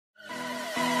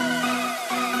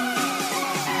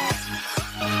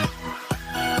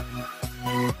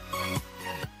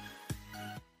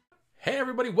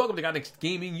everybody? Welcome to God Next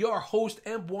Gaming. Your host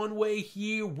M1Way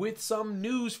here with some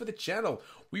news for the channel.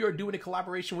 We are doing a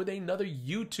collaboration with another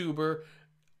YouTuber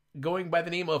going by the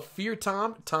name of FeaR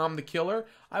Tom the Killer.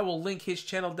 I will link his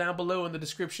channel down below in the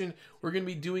description. We're going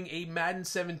to be doing a Madden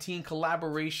 17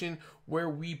 collaboration where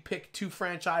we pick two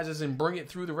franchises and bring it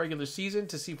through the regular season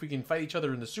to see if we can fight each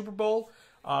other in the Super Bowl.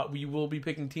 We will be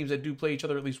picking teams that do play each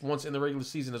other at least once in the regular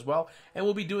season as well. And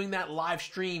we'll be doing that live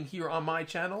stream here on my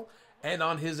channel and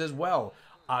on his as well.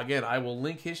 Again, I will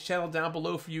link his channel down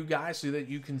below for you guys so that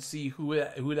you can see who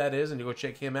that is and you go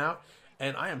check him out.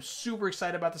 And I am super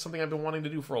excited about this, something I've been wanting to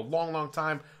do for a long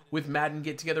time with Madden,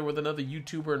 get together with another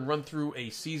YouTuber and run through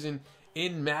a season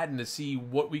in Madden to see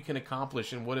what we can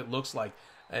accomplish and what it looks like.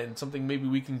 And something maybe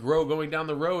we can grow going down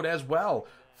the road as well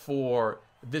for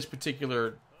this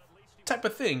particular type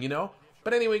of thing, you know?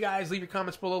 But anyway, guys, leave your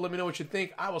comments below. Let me know what you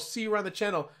think. I will see you around the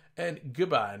channel, and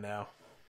goodbye now.